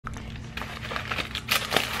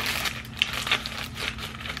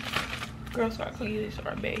Girl start cooking this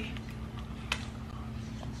sorbet.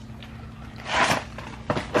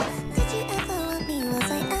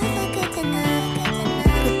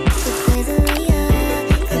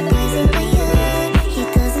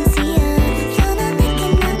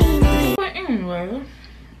 But anyway,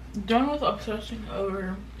 done with obsessing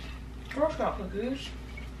over Girl Scout cookies.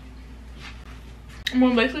 I'm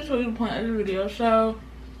gonna basically show you the point of the video. So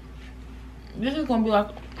this is gonna be like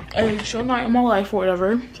a chill night in my life or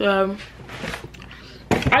whatever. So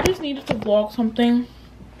I just needed to vlog something.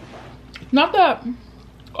 Not that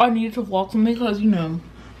I needed to vlog something because, you know,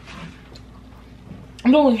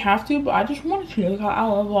 I don't really have to, but I just wanted to. Like, I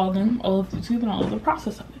love vlogging, I love YouTube, and I love the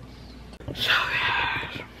process of it. So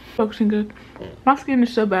yeah, focusing good. My skin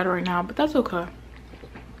is so bad right now, but that's okay.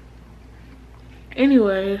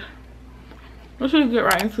 Anyway, let's just get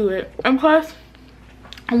right into it. And plus,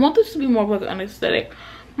 I want this to be more of like an aesthetic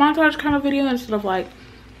montage kind of video instead of like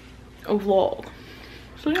a vlog.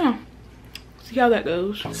 So yeah, see how that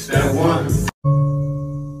goes. Step one.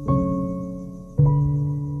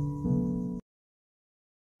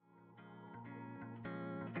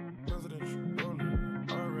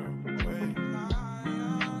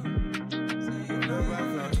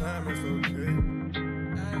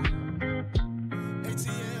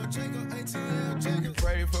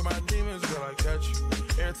 Pray for my demons, girl, I catch you.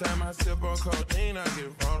 Every time I sip on cocaine, I get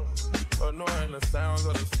vulnerable. Annoying the sounds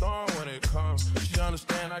of the storm when it comes. She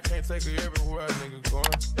understand I can't take her everywhere a nigga going.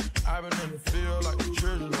 I've been in the field like the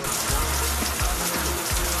children of the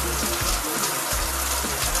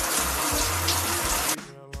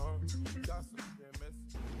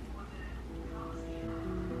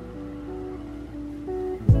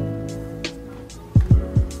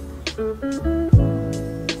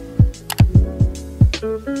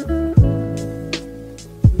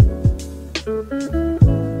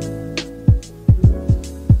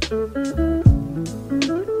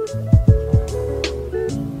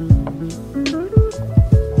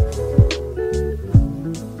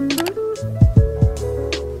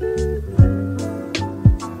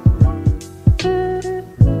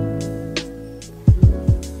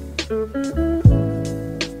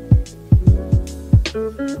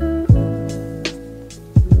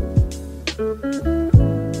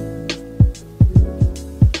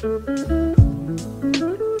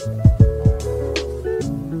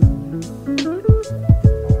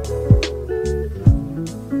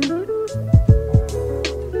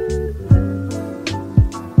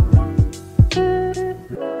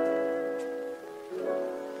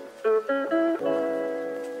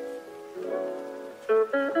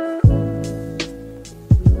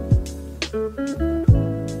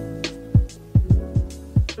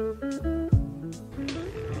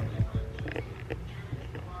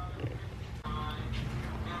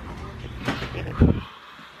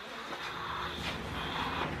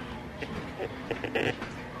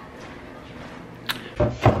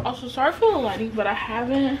Also, sorry for the lighting, but I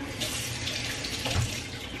haven't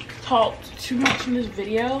talked too much in this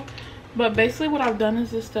video. But basically what I've done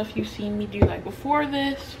is this stuff you've seen me do like before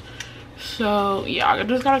this. So yeah, I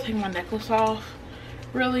just gotta take my necklace off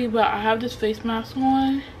really, but I have this face mask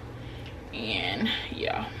on, and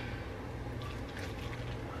yeah,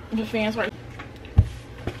 the fans right.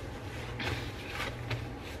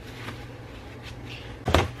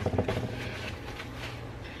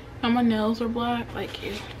 And my nails are black, like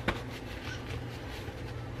you.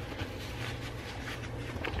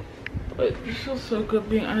 But it feels so good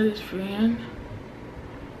being under this fan.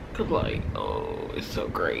 Cause like, oh, it's so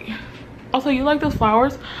great. Also, you like those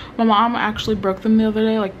flowers? My mom actually broke them the other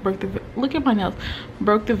day. Like, broke the, look at my nails.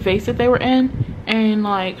 Broke the vase that they were in. And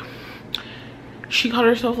like, she cut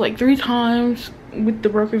herself like 3 times with the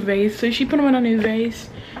broken vase. So she put them in a new vase.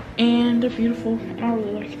 And they're beautiful. And I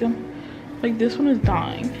really like them. Like, this one is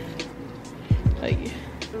dying. Like,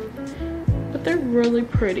 but they're really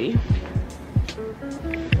pretty.